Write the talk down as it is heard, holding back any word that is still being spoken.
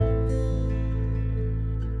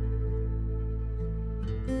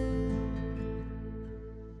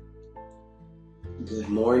Good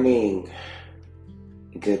morning.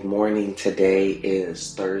 Good morning. Today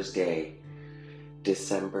is Thursday,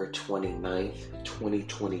 December 29th,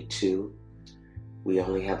 2022. We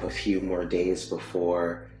only have a few more days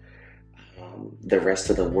before the rest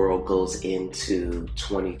of the world goes into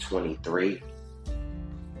 2023.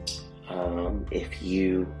 If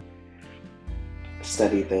you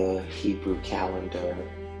study the Hebrew calendar,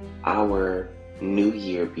 our new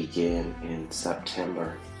year began in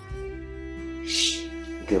September.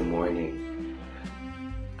 Good morning.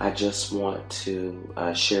 I just want to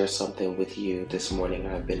share something with you this morning.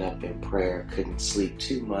 I've been up in prayer, couldn't sleep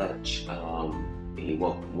too much. He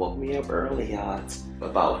woke me up early, it's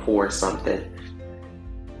about 4 something.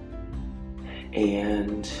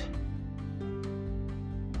 And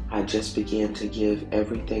I just began to give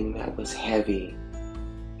everything that was heavy,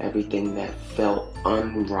 everything that felt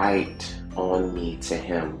unright on me to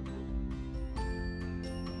Him.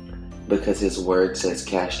 Because His word says,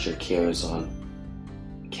 cast your cares on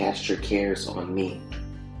me.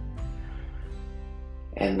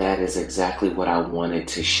 And that is exactly what I wanted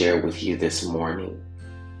to share with you this morning.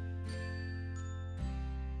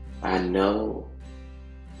 I know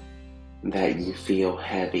that you feel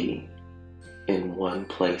heavy in one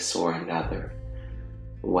place or another,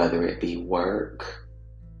 whether it be work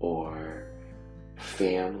or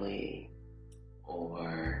family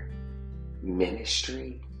or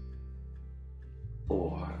ministry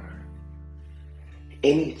or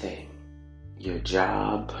anything, your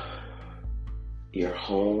job, your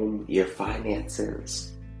home, your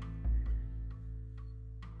finances.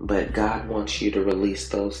 But God wants you to release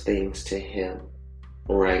those things to Him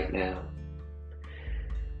right now.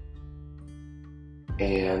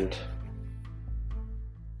 And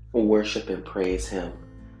worship and praise Him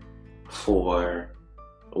for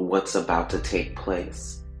what's about to take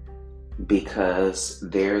place, because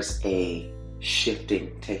there's a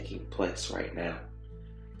shifting taking place right now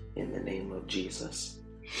in the name of Jesus.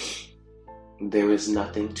 There is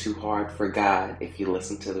nothing too hard for God. If you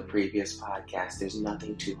listen to the previous podcast, there's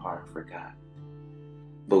nothing too hard for God.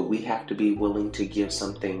 But we have to be willing to give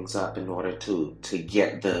some things up in order to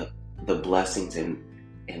get the blessings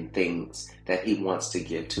and things that He wants to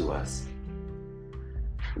give to us.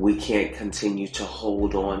 We can't continue to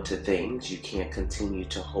hold on to things. You can't continue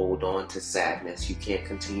to hold on to sadness. You can't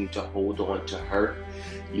continue to hold on to hurt.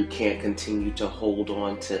 You can't continue to hold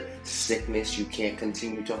on to sickness. You can't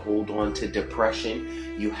continue to hold on to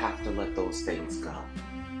depression. You have to let those things go.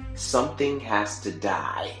 Something has to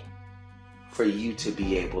die for you to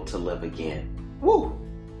be able to live again. Woo!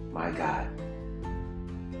 My God.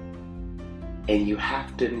 And you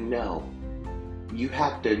have to know,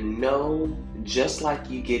 just like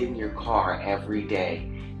you get in your car every day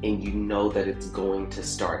and you know that it's going to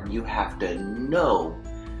start, you have to know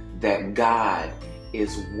that God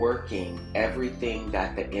is working everything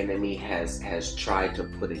that the enemy has tried to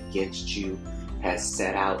put against you, has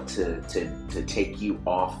set out to take you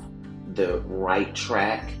off the right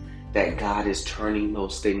track, that God is turning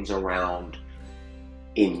those things around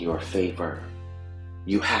in your favor.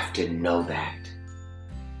 You have to know that.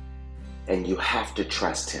 And you have to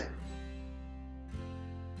trust Him.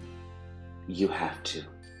 You have to.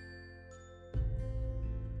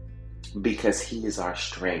 Because He is our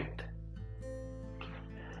strength.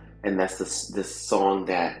 And that's this song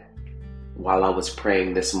that, while I was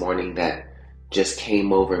praying this morning, that just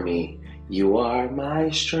came over me. You are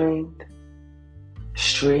my strength,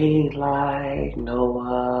 strength like no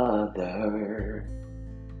other,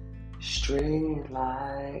 strength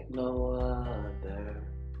like no other.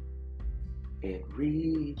 It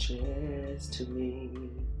reaches to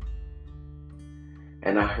me.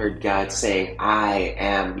 And I heard God saying, I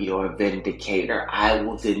am your vindicator. I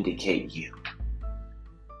will vindicate you.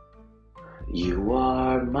 You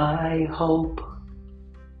are my hope,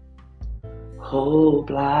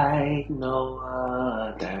 hope like no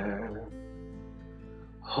other,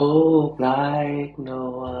 hope like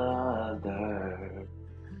no other.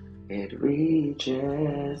 It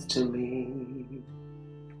reaches to me.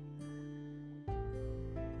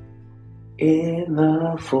 In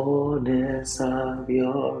the fullness of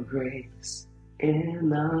your grace, in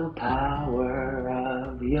the power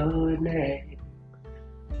of your name,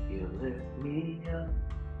 you lift me up.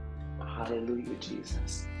 Hallelujah,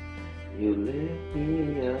 Jesus. You lift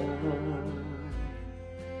me up.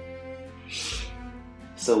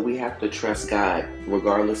 So we have to trust God,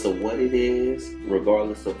 regardless of what it is,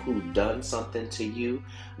 regardless of who done something to you.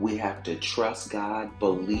 We have to trust God,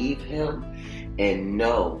 believe Him, and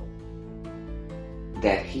know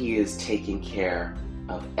that He is taking care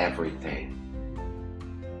of everything.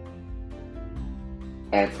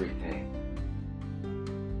 Everything.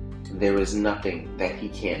 There is nothing that he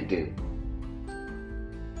can't do.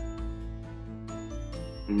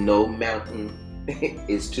 No mountain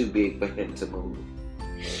is too big for him to move.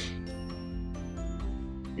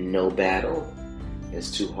 No battle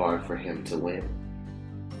is too hard for him to win.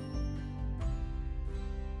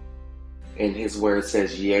 And his word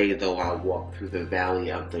says, yea, though I walk through the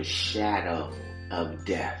valley of the shadow of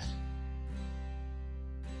death.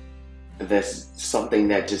 That's something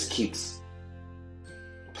that just keeps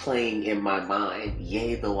playing in my mind.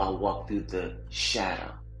 Yea, though I walk through the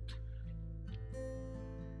shadow.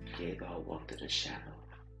 Yea, though I walk through the shadow.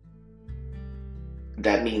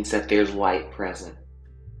 That means that there's light present.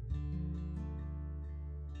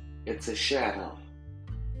 It's a shadow.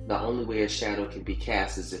 The only way a shadow can be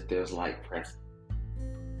cast is if there's light present.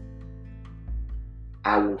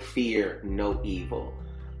 I will fear no evil,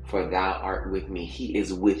 for thou art with me. He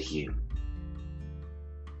is with you.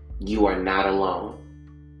 You are not alone.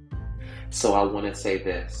 So I want to say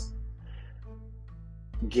this.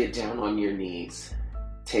 Get down on your knees.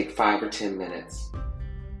 Take 5 or 10 minutes.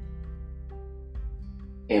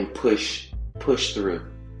 And push through.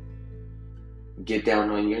 Get down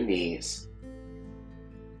on your knees.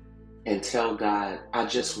 And tell God, I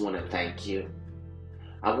just want to thank you.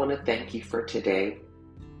 I want to thank you for today.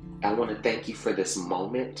 I want to thank you for this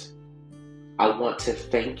moment. I want to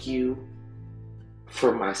thank you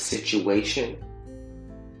for my situation,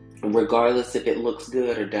 regardless if it looks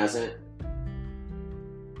good or doesn't.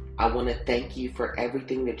 I want to thank you for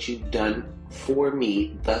everything that you've done for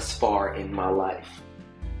me thus far in my life.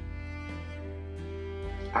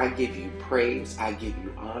 I give you praise. I give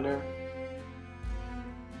you honor.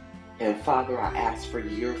 And Father, I ask for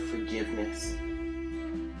your forgiveness.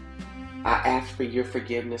 I ask for your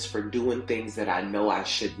forgiveness for doing things that I know I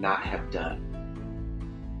should not have done.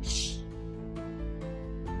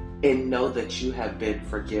 And know that you have been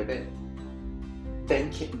forgiven.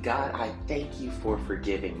 Thank you, God, I thank you for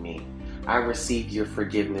forgiving me. I receive your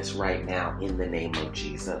forgiveness right now in the name of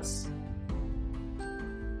Jesus.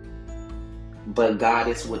 But God,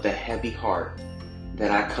 it's with a heavy heart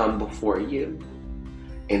that I come before you.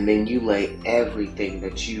 And then you lay everything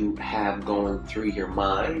that you have going through your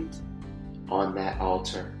mind on that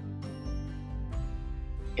altar.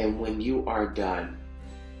 And when you are done,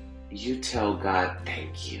 you tell God,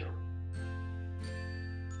 thank you.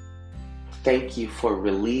 Thank you for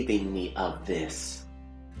relieving me of this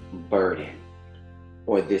burden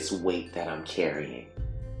or this weight that I'm carrying.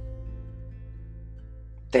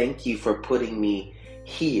 Thank you for putting me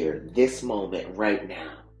here, this moment, right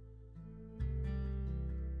now.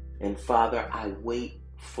 And Father, I wait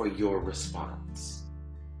for your response.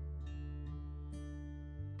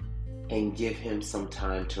 And give him some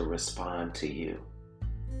time to respond to you.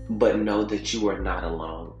 But know that you are not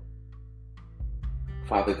alone.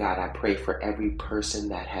 Father God, I pray for every person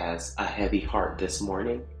that has a heavy heart this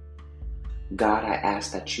morning. God, I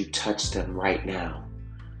ask that you touch them right now.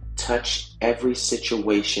 Touch every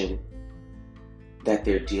situation that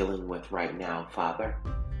they're dealing with right now, Father.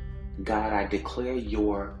 God, I declare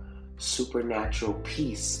your supernatural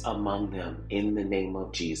peace among them in the name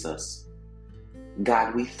of Jesus.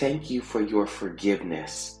 God, we thank you for your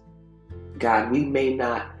forgiveness. God, we may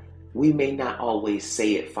not always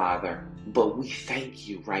say it, Father, but we thank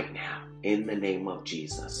you right now in the name of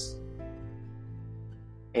Jesus.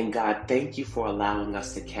 And God, thank you for allowing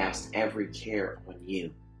us to cast every care on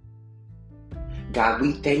you. God,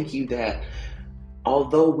 we thank you that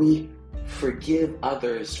although we forgive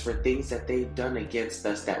others for things that they've done against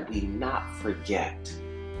us, that we not forget,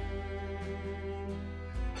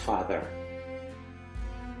 Father,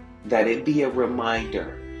 that it be a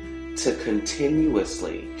reminder to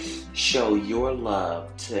continuously show your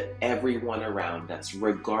love to everyone around us,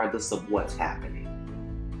 regardless of what's happening.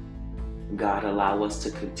 God, allow us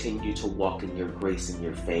to continue to walk in your grace and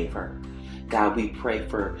your favor. God, we pray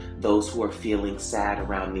for those who are feeling sad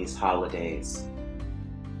around these holidays.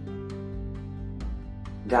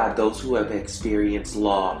 God, those who have experienced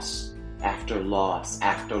loss after loss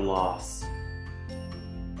after loss.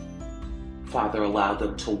 Father, allow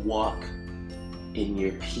them to walk in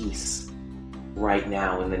your peace right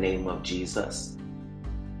now in the name of Jesus.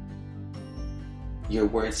 Your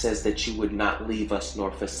word says that you would not leave us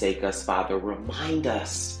nor forsake us, Father. Remind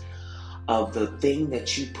us of the thing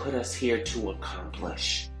that you put us here to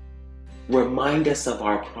accomplish. Remind us of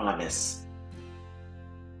our promise.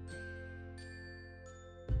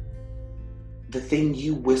 The thing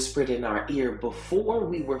you whispered in our ear before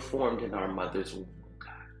we were formed in our mother's womb,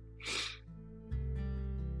 God.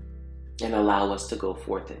 And allow us to go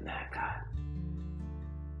forth in that, God.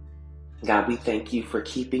 God, we thank you for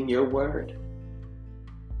keeping your word.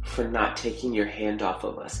 for not taking your hand off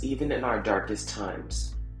of us, even in our darkest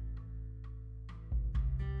times.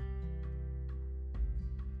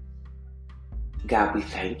 God, we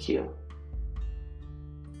thank you.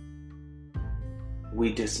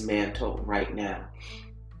 We dismantle right now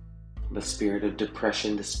the spirit of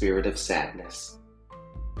depression, the spirit of sadness.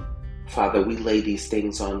 Father, we lay these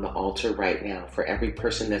things on the altar right now for every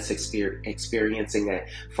person that's experiencing a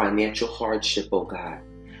financial hardship, oh God.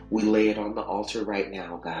 We lay it on the altar right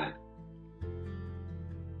now, God.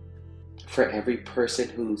 For every person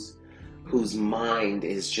whose mind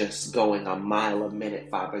is just going a mile a minute,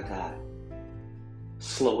 Father God,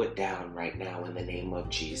 slow it down right now in the name of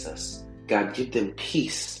Jesus. God, give them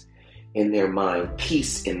peace in their mind,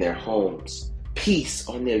 peace in their homes, peace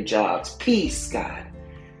on their jobs, peace, God,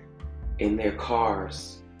 in their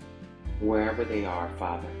cars, wherever they are,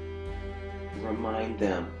 Father. Remind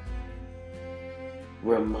them,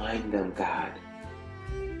 God,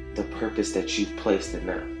 the purpose that you've placed in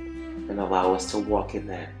them, and allow us to walk in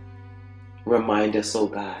that. Remind us, oh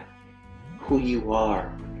God, who you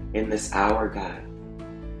are in this hour, God.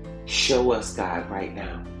 Show us, God, right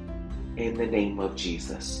now, in the name of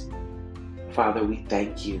Jesus. Father, we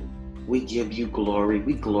thank you. We give you glory.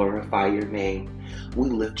 We glorify your name. We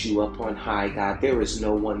lift you up on high, God. There is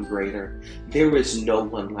no one greater. There is no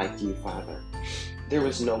one like you, Father. There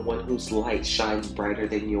is no one whose light shines brighter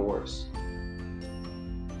than yours.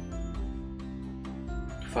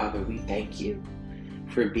 Father, we thank you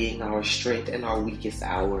for being our strength in our weakest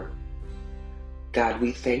hour. God,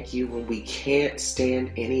 we thank you when we can't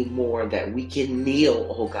stand anymore, that we can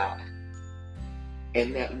kneel, oh God,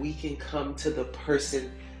 and that we can come to the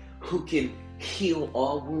person who can heal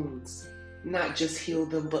all wounds, not just heal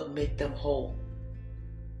them, but make them whole,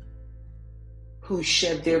 who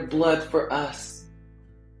shed their blood for us,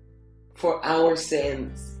 for our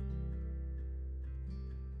sins,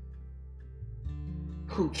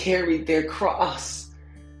 who carried their cross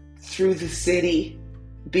through the city,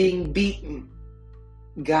 being beaten.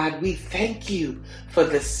 God, we thank you for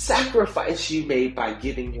the sacrifice you made by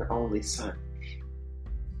giving your only Son.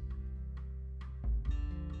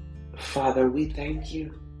 Father, we thank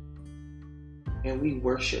you and we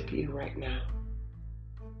worship you right now.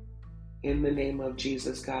 In the name of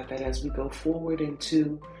Jesus, God, that as we go forward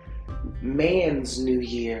into man's new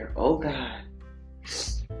year, oh God,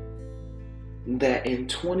 that in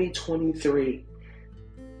 2023,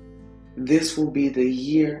 this will be the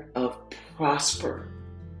year of prosper.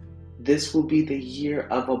 This will be the year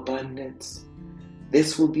of abundance.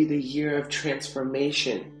 This will be the year of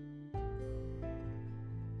transformation.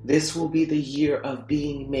 This will be the year of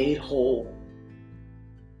being made whole.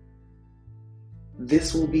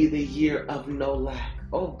 This will be the year of no lack.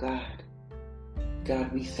 Oh God,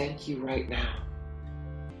 God, we thank you right now.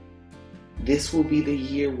 This will be the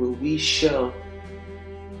year where we show,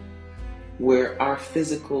 where our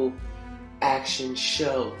physical actions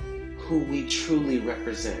show who we truly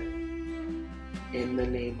represent. In the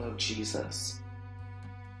name of Jesus.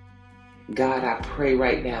 God, I pray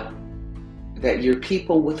right now that your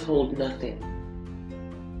people withhold nothing,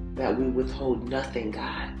 that we withhold nothing,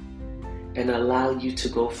 God, and allow you to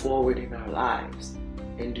go forward in our lives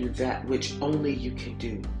and do that which only you can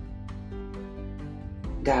do.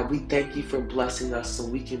 God, we thank you for blessing us so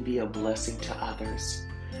we can be a blessing to others.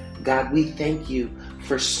 God, we thank you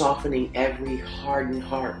for softening every hardened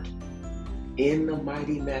heart in the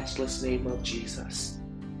mighty, matchless name of Jesus.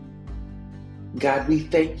 God, we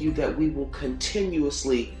thank you that we will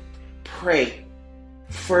continuously pray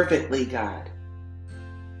fervently, God,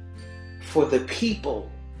 for the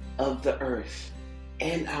people of the earth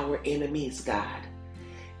and our enemies, God,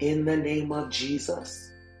 in the name of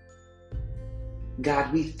Jesus.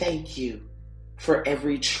 God, we thank you for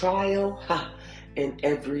every trial and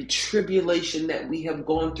every tribulation that we have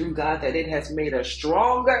gone through, God, that it has made us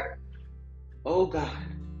stronger. Oh God,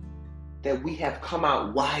 that we have come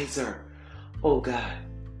out wiser. Oh God.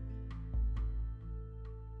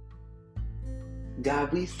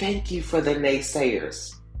 God, we thank you for the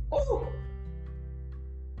naysayers. Oh.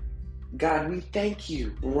 God, we thank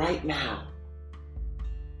you right now.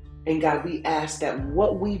 And God, we ask that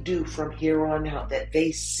what we do from here on out, that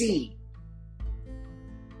they see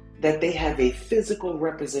that they have a physical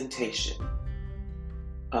representation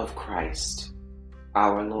of Christ,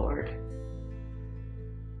 our Lord.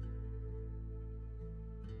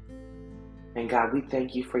 And God, we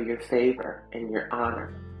thank you for your favor and your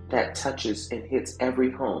honor that touches and hits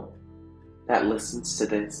every home that listens to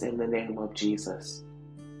this in the name of Jesus.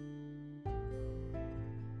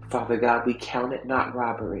 Father God, we count it not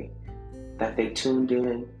robbery that they tuned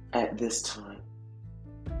in at this time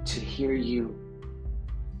to hear you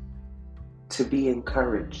to be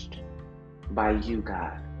encouraged by you,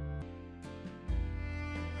 God.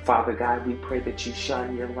 Father God, we pray that you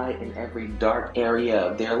shine your light in every dark area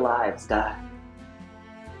of their lives, God,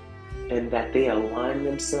 and that they align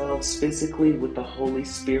themselves physically with the Holy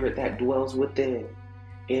Spirit that dwells within,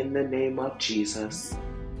 in the name of Jesus.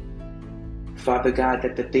 Father God,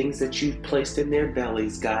 that the things that you've placed in their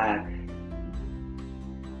bellies, God,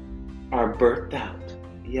 are birthed out.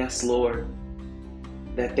 Yes, Lord,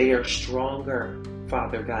 that they are stronger,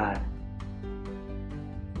 Father God,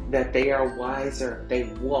 that they are wiser, they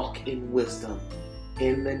walk in wisdom,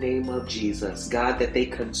 in the name of Jesus. God, that they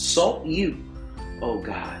consult you, oh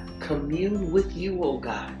God, commune with you, oh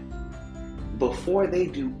God, before they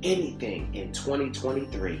do anything in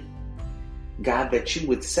 2023. God, that you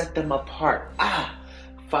would set them apart.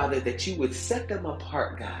 Father, that you would set them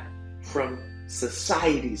apart, God, from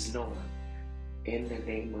society's norm, in the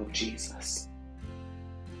name of Jesus.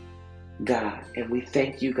 God, and we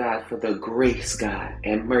thank you, God, for the grace, God,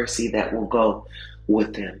 and mercy that will go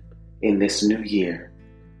with them in this new year.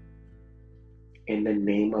 In the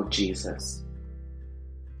name of Jesus.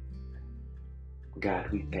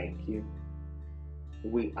 God, we thank you.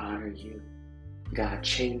 We honor you. God,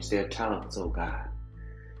 change their tongues, oh God.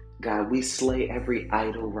 God, we slay every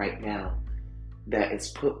idol right now that is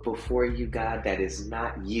put before you, God, that is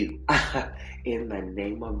not you. In the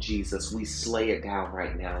name of Jesus, we slay it down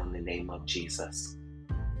right now in the name of Jesus.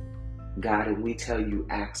 God, and we tell you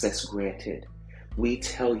access granted. We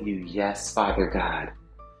tell you yes, Father God,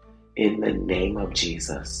 in the name of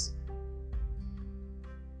Jesus.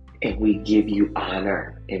 And we give you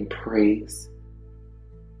honor and praise.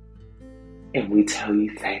 And we tell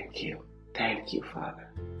you thank you. Thank you, Father.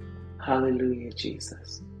 Hallelujah,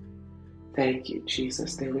 Jesus. Thank you,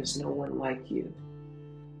 Jesus. There is no one like you.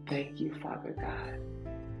 Thank you, Father God.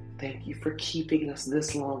 Thank you for keeping us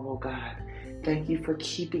this long, oh God. Thank you for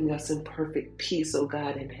keeping us in perfect peace, oh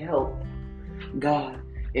God, and health, God,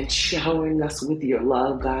 and showering us with your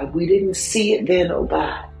love, God. We didn't see it then, oh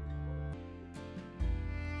God.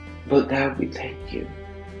 But God, we thank you.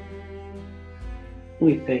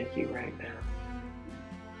 We thank you right now.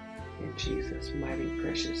 In Jesus' mighty,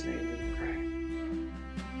 precious name we pray.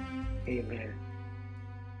 Amen.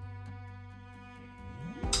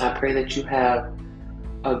 I pray that you have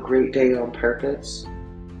a great day on purpose,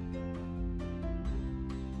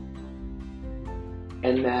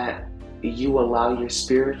 and that you allow your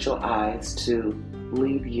spiritual eyes to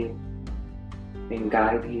lead you and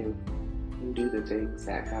guide you and do the things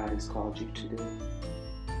that God has called you to do.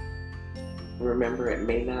 Remember, it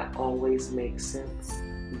may not always make sense,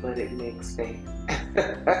 but it makes faith.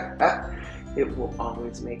 It will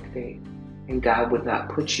always make faith. And God would not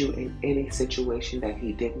put you in any situation that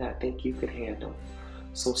He did not think you could handle.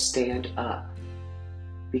 So stand up,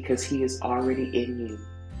 because He is already in you.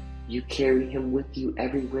 You carry Him with you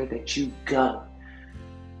everywhere that you go.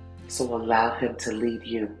 So allow Him to lead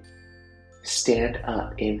you. Stand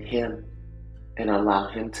up in Him and allow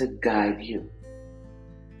Him to guide you.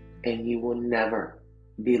 And you will never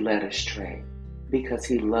be led astray, because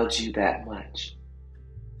He loves you that much.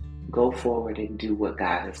 Go forward and do what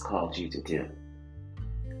God has called you to do.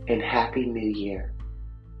 And Happy New Year.